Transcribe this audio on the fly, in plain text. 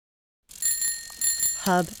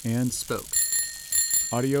Hub, and Spoke.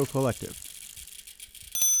 Audio Collective.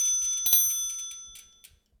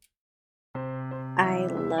 I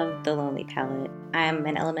love The Lonely Palette. I'm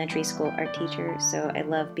an elementary school art teacher, so I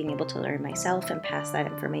love being able to learn myself and pass that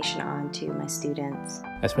information on to my students.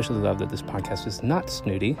 I especially love that this podcast is not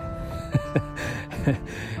snooty.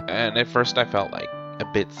 And at first I felt like a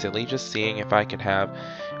bit silly just seeing if I could have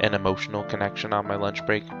an emotional connection on my lunch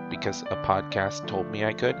break because a podcast told me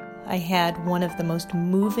I could. I had one of the most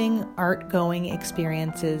moving art-going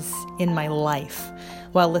experiences in my life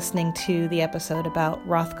while listening to the episode about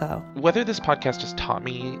Rothko. Whether this podcast has taught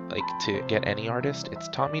me to get any artist, it's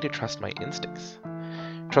taught me to trust my instincts.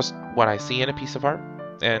 Trust what I see in a piece of art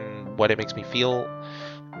and what it makes me feel.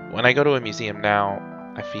 When I go to a museum now,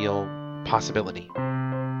 I feel possibility.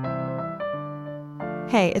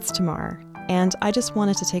 Hey, it's Tamar, and I just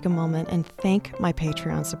wanted to take a moment and thank my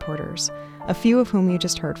Patreon supporters, a few of whom you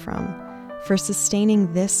just heard from, for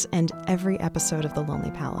sustaining this and every episode of The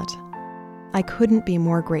Lonely Palette. I couldn't be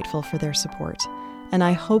more grateful for their support, and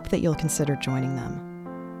I hope that you'll consider joining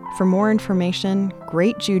them. For more information,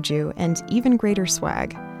 great juju, and even greater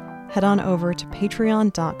swag, head on over to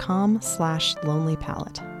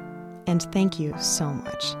patreon.com/lonelypalette. And thank you so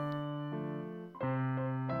much.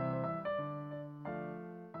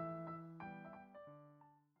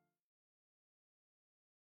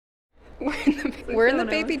 We're in the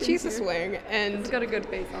baby Jesus wing, and it's got a good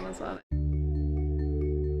face on this one.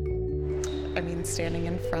 I mean, standing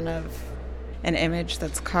in front of an image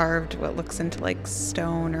that's carved what looks into like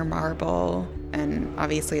stone or marble, and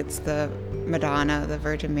obviously it's the Madonna, the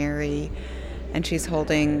Virgin Mary, and she's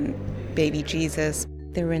holding baby Jesus.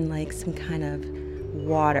 They're in some kind of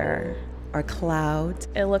water or clouds.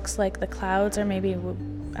 It looks like the clouds or maybe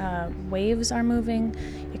waves are moving.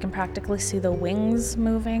 You can practically see the wings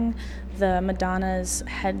moving. The Madonna's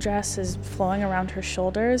headdress is flowing around her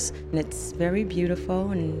shoulders. And it's very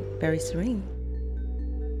beautiful and very serene.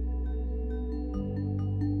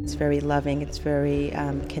 It's very loving. It's very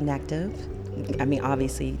connective. I mean,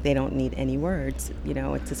 obviously, they don't need any words.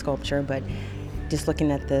 It's a sculpture, but just looking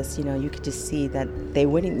at this, you could just see that they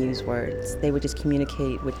wouldn't use words. They would just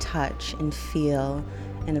communicate with touch and feel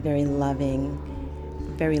in a very loving,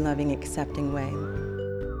 accepting way.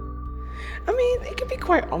 I mean, it can be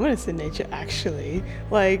quite ominous in nature, actually.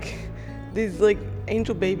 These,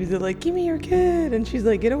 angel babies are like, give me your kid, and she's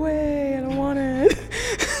like, get away, I don't want it.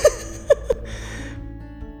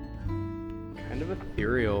 Kind of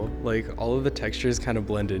ethereal. All of the textures kind of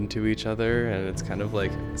blend into each other, and it's kind of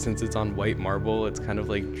since it's on white marble, it's kind of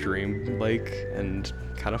dream-like and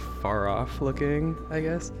kind of far off looking, I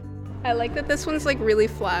guess. I like that this one's really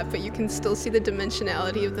flat, but you can still see the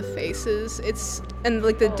dimensionality of the faces. And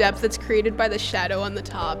the depth that's created by the shadow on the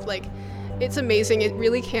top. It's amazing. It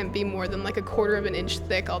really can't be more than a quarter of an inch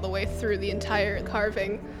thick all the way through the entire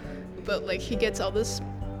carving. But he gets all this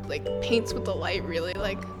paints with the light, really.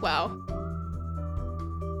 Wow.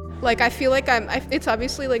 I feel it's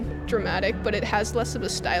obviously dramatic, but it has less of a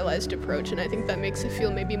stylized approach, and I think that makes it feel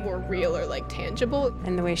maybe more real or tangible.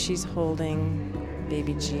 And the way she's holding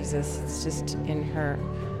baby Jesus, it's just in her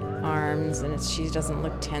arms, and she doesn't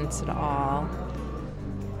look tense at all.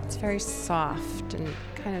 It's very soft and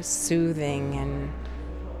kind of soothing and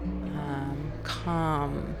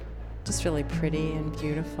calm, just really pretty and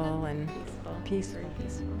beautiful and peaceful.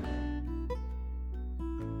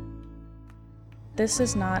 This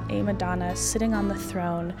is not a Madonna sitting on the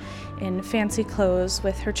throne in fancy clothes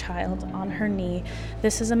with her child on her knee.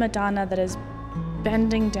 This is a Madonna that is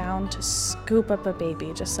bending down to scoop up a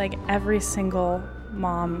baby, just like every single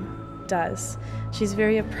mom does. She's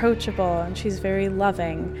very approachable and she's very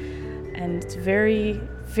loving, and it's very,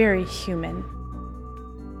 very human.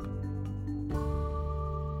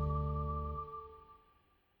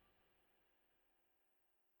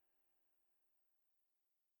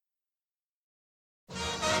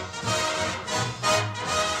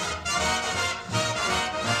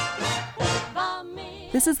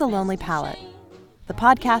 This is The Lonely Palette, the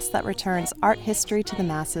podcast that returns art history to the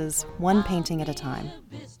masses, one painting at a time.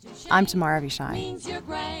 I'm Tamara Vishai.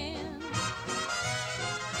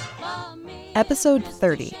 Episode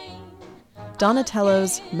 30,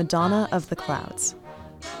 Donatello's Madonna of the Clouds,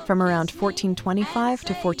 from around 1425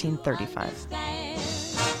 to 1435.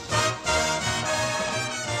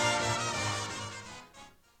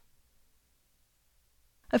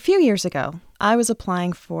 A few years ago, I was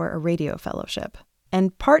applying for a radio fellowship.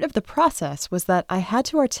 And part of the process was that I had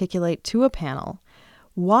to articulate to a panel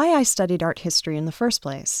why I studied art history in the first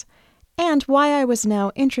place, and why I was now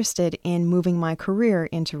interested in moving my career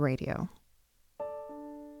into radio.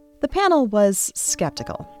 The panel was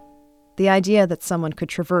skeptical. The idea that someone could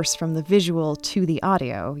traverse from the visual to the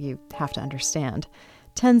audio, you have to understand,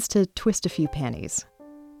 tends to twist a few panties.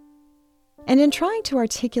 And in trying to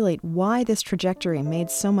articulate why this trajectory made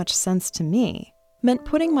so much sense to me, meant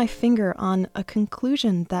putting my finger on a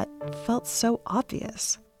conclusion that felt so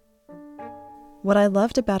obvious. What I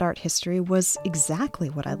loved about art history was exactly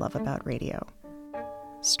what I love about radio: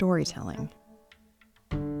 storytelling.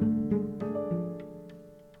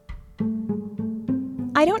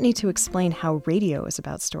 I don't need to explain how radio is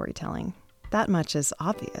about storytelling. That much is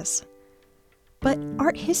obvious. But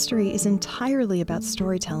art history is entirely about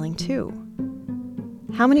storytelling too.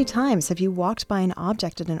 How many times have you walked by an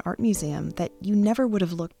object at an art museum that you never would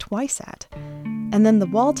have looked twice at? And then the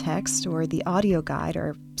wall text or the audio guide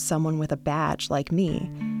or someone with a badge like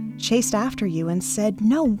me chased after you and said,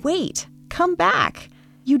 "No, wait, come back.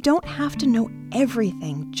 You don't have to know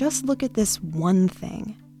everything. Just look at this one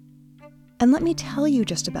thing." And let me tell you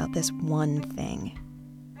just about this one thing.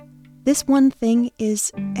 This one thing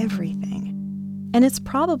is everything. And it's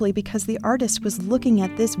probably because the artist was looking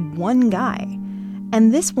at this one guy.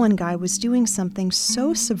 And this one guy was doing something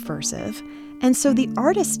so subversive, and so the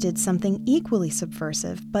artist did something equally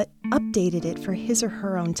subversive, but updated it for his or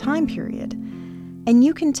her own time period. And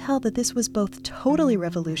you can tell that this was both totally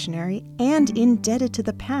revolutionary and indebted to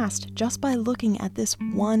the past just by looking at this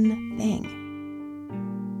one thing.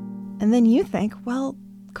 And then you think, well,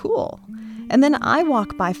 cool. And then I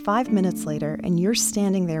walk by 5 minutes later, and you're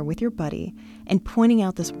standing there with your buddy and pointing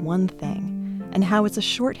out this one thing, and how it's a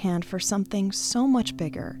shorthand for something so much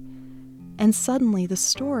bigger. And suddenly the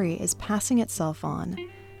story is passing itself on,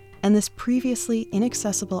 and this previously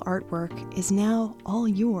inaccessible artwork is now all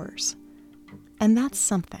yours. And that's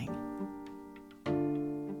something.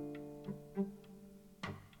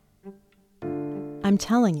 I'm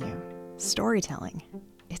telling you, storytelling,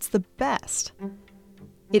 it's the best.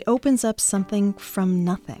 It opens up something from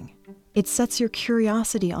nothing. It sets your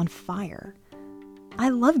curiosity on fire. I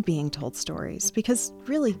love being told stories because,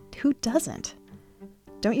 really, who doesn't?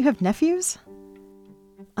 Don't you have nephews?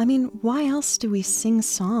 I mean, why else do we sing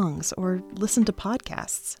songs or listen to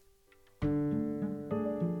podcasts?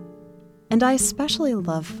 And I especially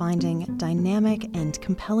love finding dynamic and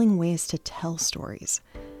compelling ways to tell stories,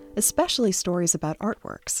 especially stories about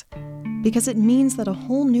artworks, because it means that a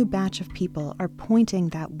whole new batch of people are pointing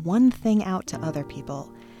that one thing out to other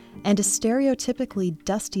people, and a stereotypically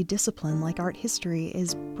dusty discipline like art history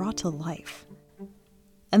is brought to life.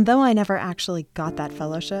 And though I never actually got that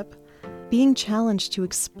fellowship, being challenged to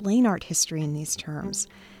explain art history in these terms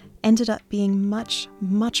ended up being much,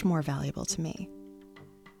 much more valuable to me.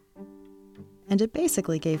 And it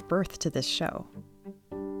basically gave birth to this show.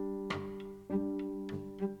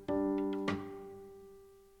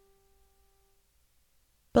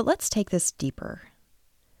 But let's take this deeper.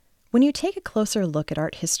 When you take a closer look at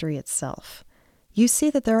art history itself, you see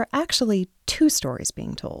that there are actually two stories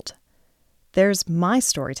being told. There's my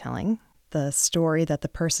storytelling, the story that the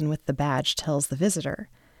person with the badge tells the visitor.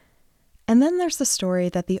 And then there's the story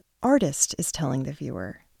that the artist is telling the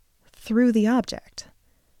viewer, through the object.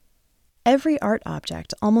 Every art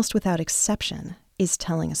object, almost without exception, is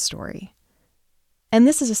telling a story. And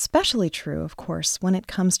this is especially true, of course, when it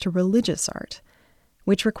comes to religious art,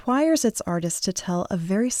 which requires its artist to tell a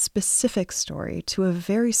very specific story to a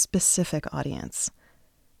very specific audience.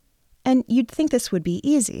 And you'd think this would be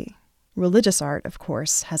easy. Religious art, of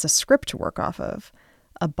course, has a script to work off of,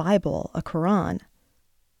 a Bible, a Quran.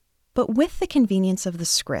 But with the convenience of the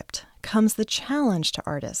script comes the challenge to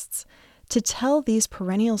artists to tell these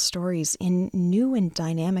perennial stories in new and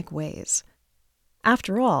dynamic ways.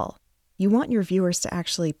 After all, you want your viewers to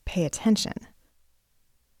actually pay attention.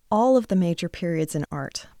 All of the major periods in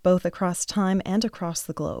art, both across time and across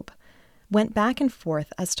the globe, went back and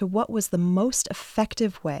forth as to what was the most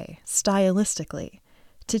effective way, stylistically,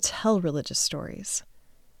 to tell religious stories.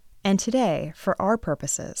 And today, for our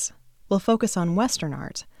purposes, we'll focus on Western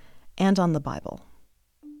art and on the Bible.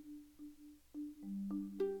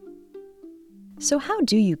 So how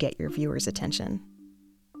do you get your viewers' attention?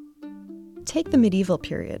 Take the medieval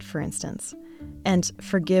period, for instance, and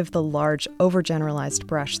forgive the large, overgeneralized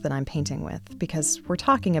brush that I'm painting with, because we're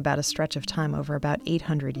talking about a stretch of time over about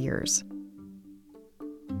 800 years.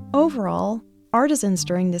 Overall, artisans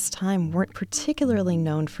during this time weren't particularly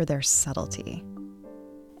known for their subtlety,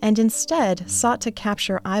 and instead sought to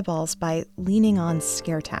capture eyeballs by leaning on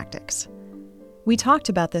scare tactics. We talked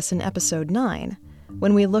about this in episode 9,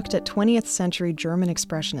 when we looked at 20th century German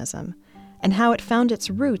Expressionism, and how it found its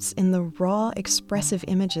roots in the raw, expressive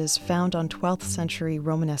images found on 12th century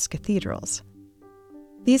Romanesque cathedrals.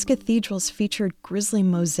 These cathedrals featured grisly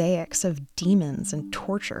mosaics of demons and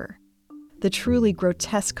torture, the truly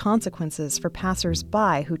grotesque consequences for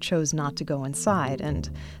passers-by who chose not to go inside and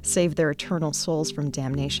save their eternal souls from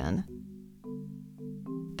damnation.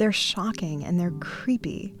 They're shocking and they're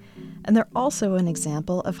creepy, and they're also an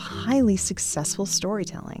example of highly successful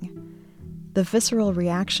storytelling. The visceral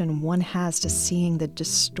reaction one has to seeing the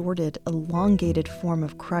distorted, elongated form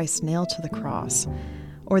of Christ nailed to the cross,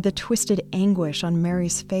 or the twisted anguish on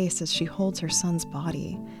Mary's face as she holds her son's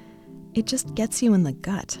body, it just gets you in the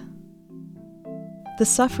gut. The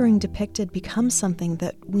suffering depicted becomes something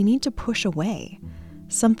that we need to push away,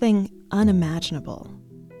 something unimaginable.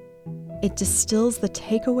 It distills the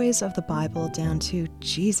takeaways of the Bible down to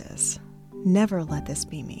Jesus. Never let this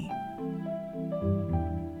be me.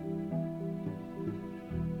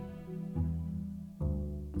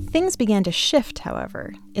 Things began to shift,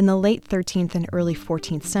 however, in the late 13th and early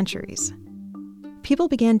 14th centuries. People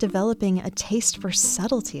began developing a taste for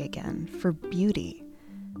subtlety again, for beauty.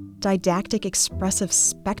 Didactic, expressive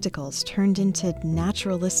spectacles turned into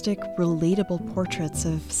naturalistic, relatable portraits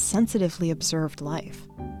of sensitively observed life.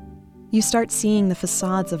 You start seeing the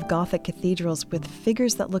facades of Gothic cathedrals with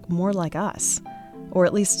figures that look more like us, or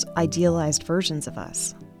at least idealized versions of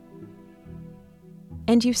us.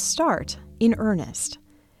 And you start, in earnest,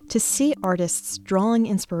 to see artists drawing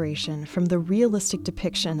inspiration from the realistic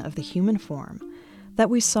depiction of the human form that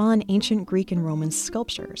we saw in ancient Greek and Roman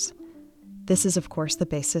sculptures. This is, of course, the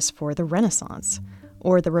basis for the Renaissance,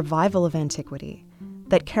 or the revival of antiquity,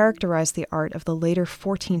 that characterized the art of the later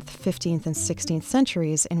 14th, 15th, and 16th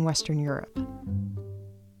centuries in Western Europe.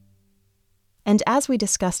 And as we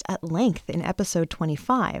discussed at length in episode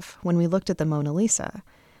 25, when we looked at the Mona Lisa,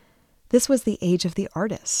 this was the age of the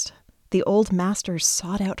artist. The old masters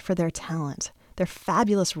sought out for their talent, their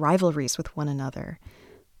fabulous rivalries with one another,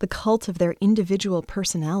 the cult of their individual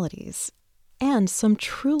personalities, and some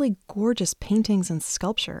truly gorgeous paintings and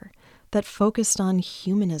sculpture that focused on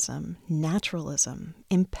humanism, naturalism,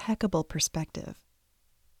 impeccable perspective.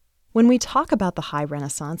 When we talk about the High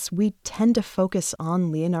Renaissance, we tend to focus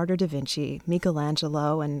on Leonardo da Vinci,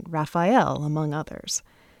 Michelangelo, and Raphael, among others.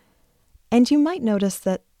 And you might notice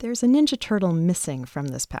that there's a Ninja Turtle missing from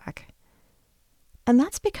this pack. And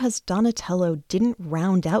that's because Donatello didn't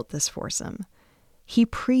round out this foursome. He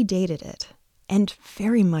predated it and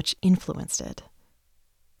very much influenced it.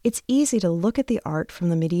 It's easy to look at the art from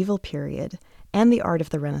the medieval period and the art of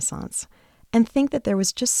the Renaissance and think that there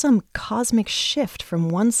was just some cosmic shift from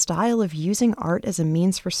one style of using art as a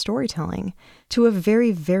means for storytelling to a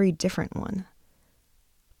very, very different one.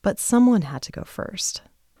 But someone had to go first.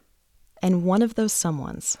 And one of those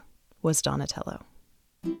someones was Donatello.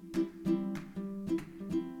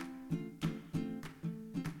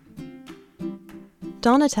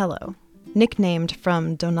 Donatello, nicknamed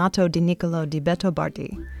from Donato di Niccolo di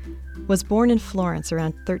Bettobardi, was born in Florence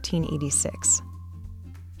around 1386.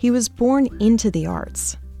 He was born into the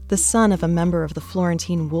arts, the son of a member of the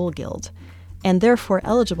Florentine Wool Guild, and therefore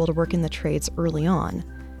eligible to work in the trades early on,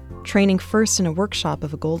 training first in a workshop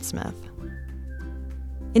of a goldsmith.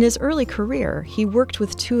 In his early career, he worked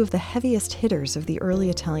with two of the heaviest hitters of the early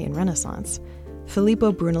Italian Renaissance,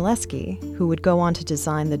 Filippo Brunelleschi, who would go on to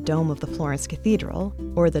design the dome of the Florence Cathedral,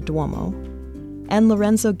 or the Duomo, and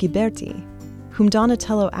Lorenzo Ghiberti, whom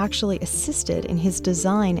Donatello actually assisted in his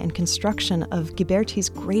design and construction of Ghiberti's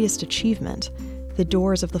greatest achievement, the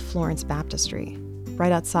doors of the Florence Baptistry,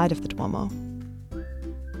 right outside of the Duomo.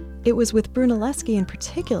 It was with Brunelleschi in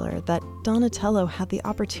particular that Donatello had the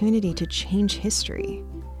opportunity to change history.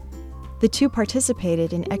 The two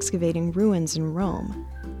participated in excavating ruins in Rome,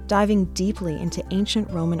 diving deeply into ancient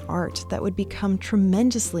Roman art that would become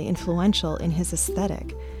tremendously influential in his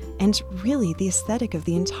aesthetic, and really the aesthetic of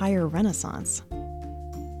the entire Renaissance.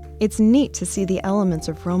 It's neat to see the elements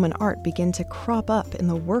of Roman art begin to crop up in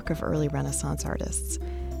the work of early Renaissance artists,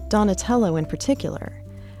 Donatello in particular,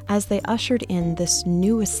 as they ushered in this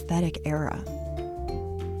new aesthetic era.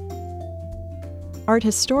 Art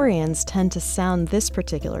historians tend to sound this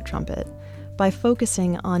particular trumpet by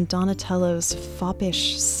focusing on Donatello's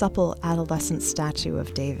foppish, supple adolescent statue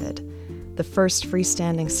of David, the first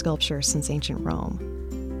freestanding sculpture since ancient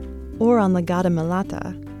Rome, or on the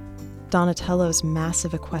Gattamelata, Donatello's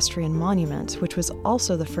massive equestrian monument, which was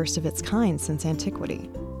also the first of its kind since antiquity.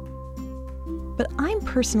 But I'm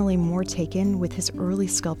personally more taken with his early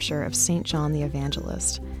sculpture of St. John the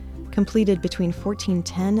Evangelist, completed between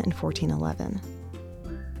 1410 and 1411.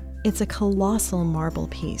 It's a colossal marble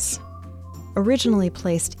piece, originally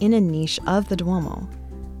placed in a niche of the Duomo,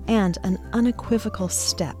 and an unequivocal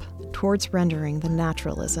step towards rendering the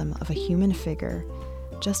naturalism of a human figure,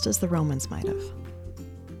 just as the Romans might have.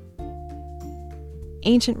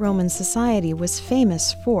 Ancient Roman society was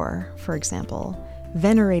famous for example,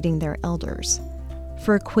 venerating their elders,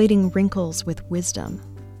 for equating wrinkles with wisdom.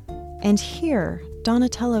 And here,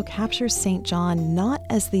 Donatello captures St. John not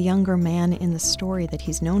as the younger man in the story that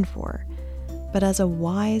he's known for, but as a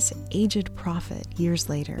wise, aged prophet years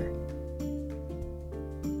later.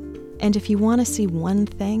 And if you want to see one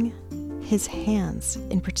thing, his hands,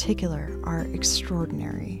 in particular, are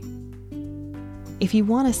extraordinary. If you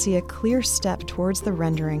want to see a clear step towards the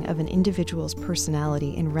rendering of an individual's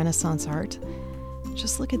personality in Renaissance art,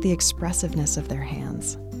 just look at the expressiveness of their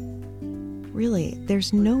hands. Really,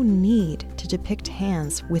 there's no need to depict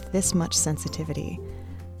hands with this much sensitivity,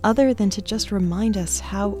 other than to just remind us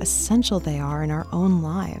how essential they are in our own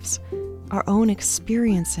lives, our own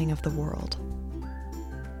experiencing of the world.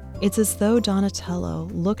 It's as though Donatello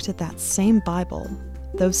looked at that same Bible,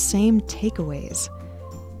 those same takeaways,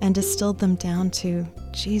 and distilled them down to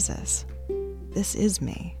Jesus. This is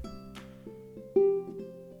me.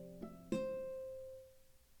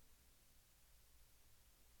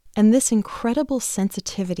 And this incredible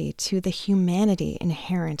sensitivity to the humanity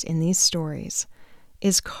inherent in these stories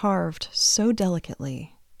is carved so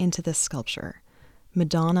delicately into this sculpture,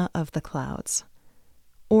 Madonna of the Clouds,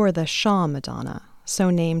 or the Shaw Madonna, so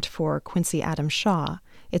named for Quincy Adams Shaw,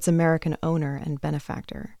 its American owner and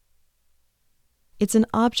benefactor. It's an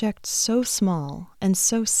object so small and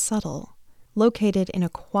so subtle, located in a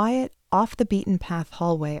quiet, off-the-beaten-path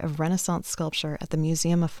hallway of Renaissance sculpture at the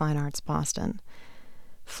Museum of Fine Arts, Boston,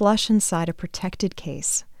 flush inside a protected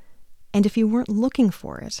case. And if you weren't looking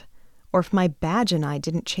for it, or if my badge and I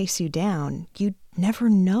didn't chase you down, you'd never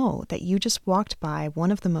know that you just walked by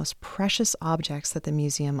one of the most precious objects that the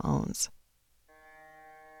museum owns.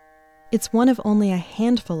 It's one of only a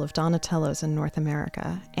handful of Donatellos in North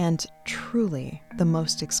America, and truly the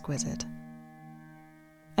most exquisite.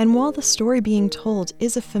 And while the story being told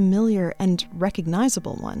is a familiar and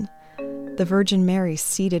recognizable one, the Virgin Mary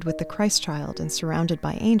seated with the Christ child and surrounded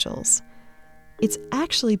by angels, it's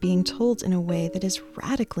actually being told in a way that is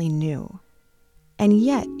radically new. And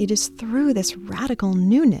yet it is through this radical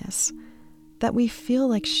newness that we feel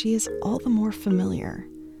like she is all the more familiar,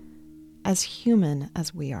 as human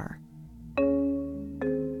as we are.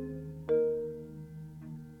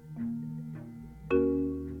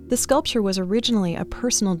 The sculpture was originally a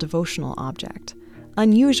personal devotional object,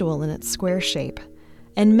 unusual in its square shape,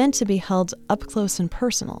 and meant to be held up close and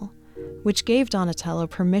personal, which gave Donatello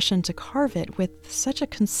permission to carve it with such a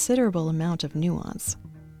considerable amount of nuance.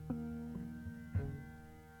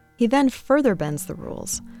 He then further bends the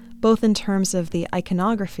rules, both in terms of the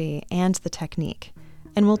iconography and the technique,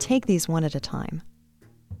 and we'll take these one at a time.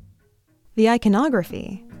 The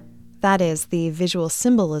iconography, that is, the visual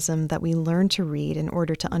symbolism that we learn to read in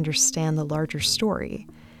order to understand the larger story,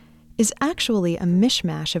 is actually a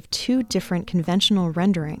mishmash of two different conventional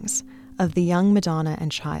renderings of the young Madonna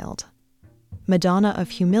and child, Madonna of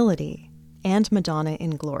Humility and Madonna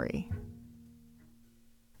in Glory.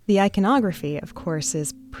 The iconography, of course,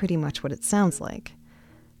 is pretty much what it sounds like.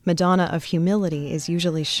 Madonna of Humility is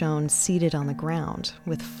usually shown seated on the ground,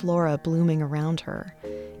 with flora blooming around her,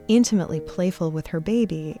 intimately playful with her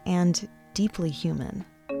baby and deeply human.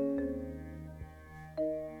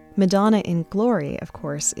 Madonna in Glory, of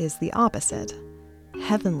course, is the opposite: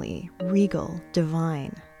 heavenly, regal,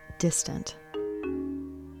 divine, distant.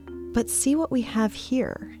 But see what we have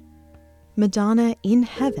here. Madonna in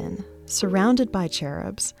heaven, surrounded by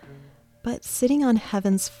cherubs, but sitting on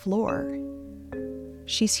heaven's floor.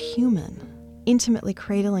 She's human, intimately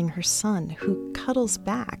cradling her son, who cuddles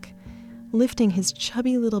back, lifting his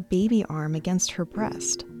chubby little baby arm against her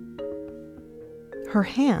breast. Her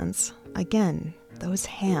hands, again, those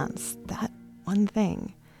hands, that one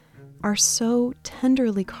thing, are so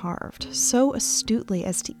tenderly carved, so astutely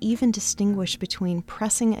as to even distinguish between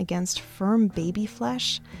pressing against firm baby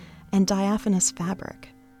flesh and diaphanous fabric.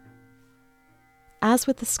 As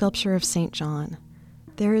with the sculpture of St. John,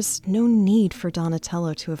 there is no need for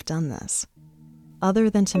Donatello to have done this, other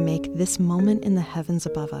than to make this moment in the heavens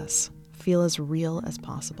above us feel as real as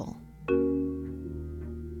possible.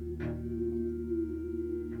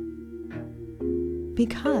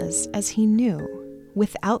 Because, as he knew,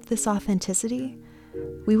 without this authenticity,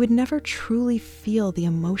 we would never truly feel the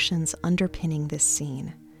emotions underpinning this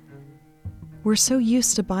scene. We're so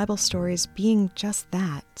used to Bible stories being just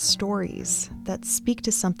that, stories that speak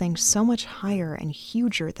to something so much higher and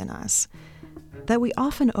huger than us, that we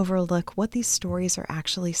often overlook what these stories are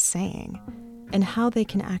actually saying and how they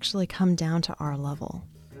can actually come down to our level.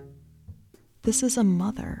 This is a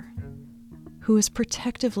mother who is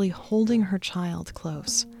protectively holding her child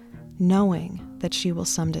close, knowing that she will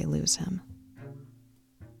someday lose him.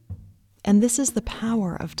 And this is the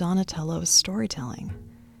power of Donatello's storytelling.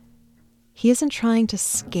 He isn't trying to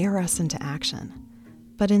scare us into action,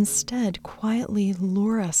 but instead quietly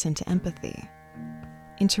lure us into empathy,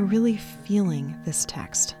 into really feeling this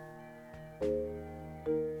text.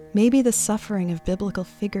 Maybe the suffering of biblical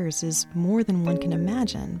figures is more than one can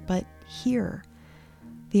imagine, but here,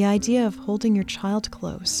 the idea of holding your child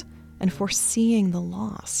close and foreseeing the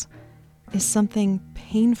loss is something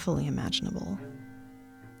painfully imaginable,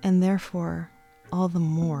 and therefore all the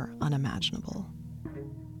more unimaginable.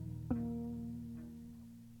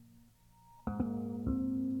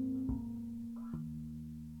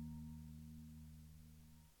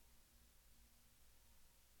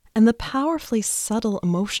 And the powerfully subtle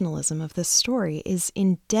emotionalism of this story is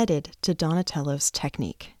indebted to Donatello's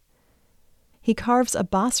technique. He carves a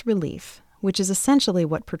bas relief, which is essentially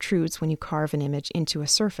what protrudes when you carve an image into a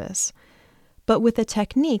surface, but with a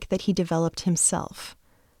technique that he developed himself,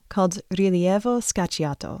 called rilievo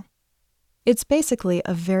scacciato. It's basically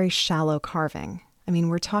a very shallow carving. I mean,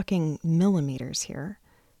 we're talking millimeters here.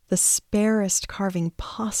 The sparest carving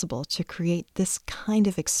possible to create this kind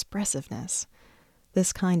of expressiveness,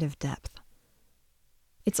 this kind of depth.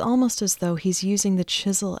 It's almost as though he's using the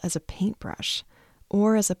chisel as a paintbrush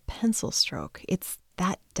or as a pencil stroke. It's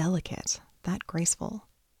that delicate, that graceful.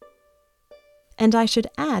 And I should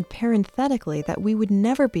add parenthetically that we would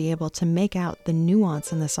never be able to make out the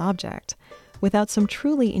nuance in this object without some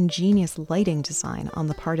truly ingenious lighting design on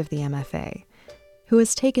the part of the MFA, who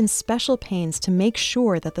has taken special pains to make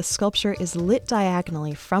sure that the sculpture is lit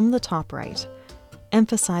diagonally from the top right,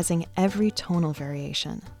 emphasizing every tonal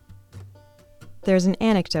variation. There's an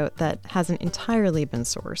anecdote that hasn't entirely been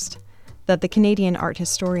sourced, that the Canadian art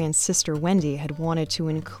historian Sister Wendy had wanted to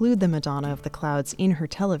include the Madonna of the Clouds in her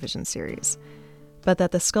television series, but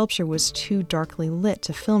that the sculpture was too darkly lit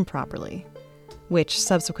to film properly, which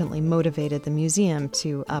subsequently motivated the museum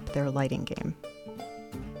to up their lighting game.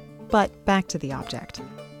 But back to the object.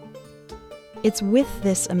 It's with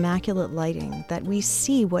this immaculate lighting that we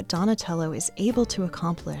see what Donatello is able to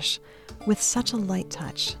accomplish with such a light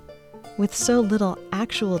touch, with so little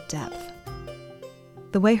actual depth.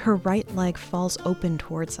 The way her right leg falls open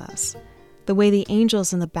towards us, the way the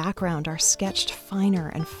angels in the background are sketched finer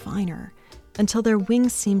and finer, until their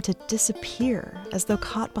wings seem to disappear as though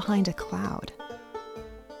caught behind a cloud.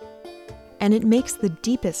 And it makes the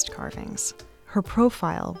deepest carvings, her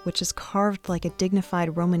profile, which is carved like a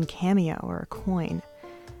dignified Roman cameo or a coin,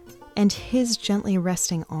 and his gently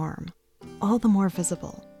resting arm, all the more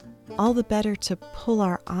visible, all the better to pull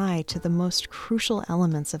our eye to the most crucial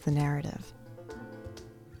elements of the narrative.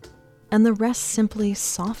 And the rest simply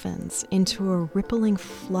softens into a rippling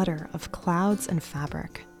flutter of clouds and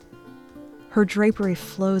fabric. Her drapery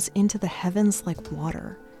flows into the heavens like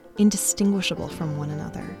water, indistinguishable from one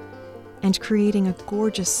another, and creating a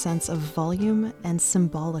gorgeous sense of volume and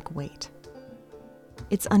symbolic weight.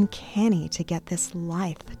 It's uncanny to get this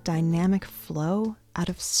lithe, dynamic flow out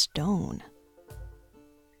of stone.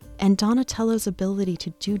 And Donatello's ability to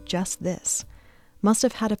do just this must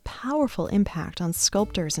have had a powerful impact on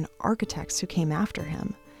sculptors and architects who came after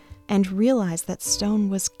him, and realized that stone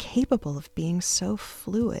was capable of being so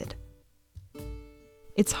fluid.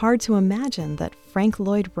 It's hard to imagine that Frank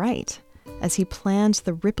Lloyd Wright, as he planned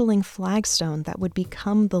the rippling flagstone that would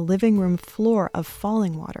become the living room floor of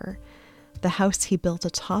Fallingwater, the house he built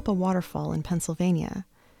atop a waterfall in Pennsylvania,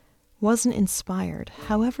 wasn't inspired,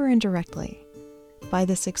 however indirectly, by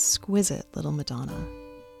this exquisite little Madonna.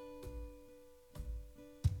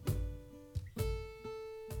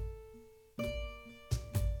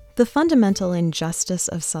 The fundamental injustice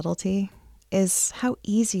of subtlety is how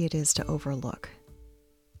easy it is to overlook.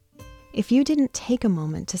 If you didn't take a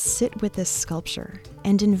moment to sit with this sculpture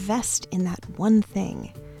and invest in that one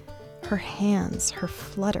thing, her hands, her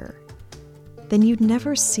flutter, then you'd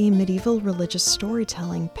never see medieval religious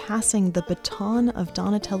storytelling passing the baton of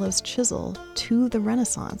Donatello's chisel to the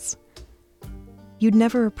Renaissance. You'd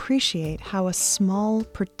never appreciate how a small,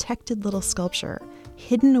 protected little sculpture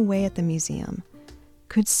hidden away at the museum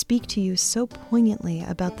could speak to you so poignantly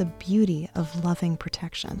about the beauty of loving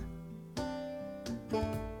protection.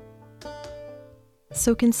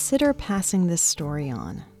 So consider passing this story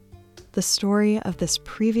on, the story of this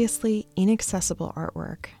previously inaccessible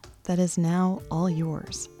artwork that is now all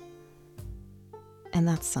yours. And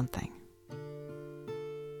that's something.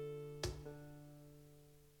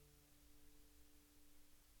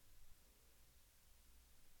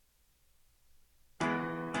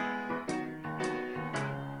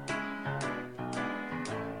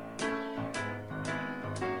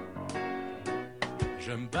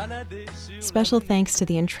 Je me Special thanks to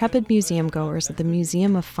the intrepid museum goers at the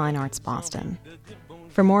Museum of Fine Arts Boston.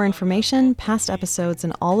 For more information, past episodes,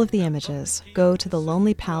 and all of the images, go to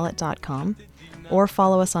thelonelypalette.com or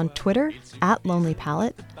follow us on Twitter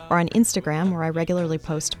 @LonelyPalette or on Instagram, where I regularly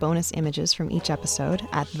post bonus images from each episode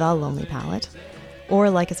 @TheLonelyPalette, or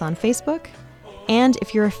like us on Facebook. And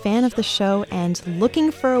if you're a fan of the show and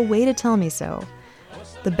looking for a way to tell me so,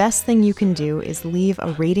 the best thing you can do is leave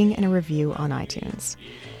a rating and a review on iTunes.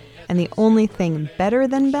 And the only thing better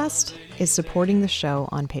than best is supporting the show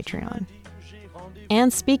on Patreon.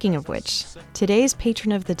 And speaking of which, today's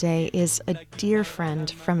patron of the day is a dear friend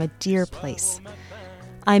from a dear place.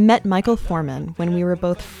 I met Michael Foreman when we were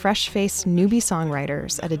both fresh-faced newbie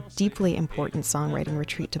songwriters at a deeply important songwriting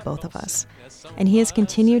retreat to both of us, and he has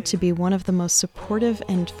continued to be one of the most supportive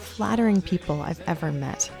and flattering people I've ever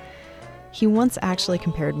met. He once actually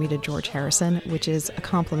compared me to George Harrison, which is a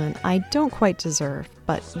compliment I don't quite deserve,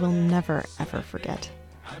 but will never, ever forget.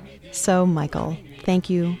 So, Michael, thank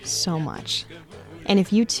you so much. And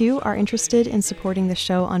if you too are interested in supporting the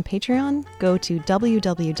show on Patreon, go to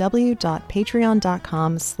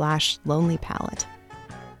www.patreon.com/lonelypalette.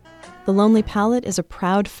 The Lonely Palette is a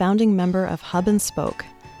proud founding member of Hub and Spoke,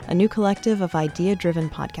 a new collective of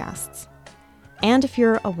idea-driven podcasts. And if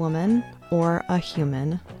you're a woman or a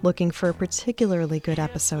human looking for a particularly good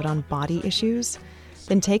episode on body issues,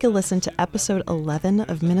 then take a listen to episode 11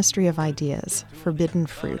 of Ministry of Ideas, Forbidden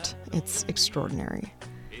Fruit. It's extraordinary.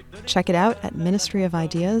 Check it out at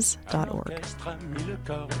ministryofideas.org.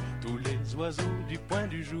 Tous les oiseaux du point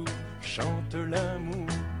du jour chantent l'amour.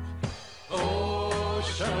 Aux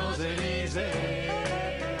Champs-Élysées.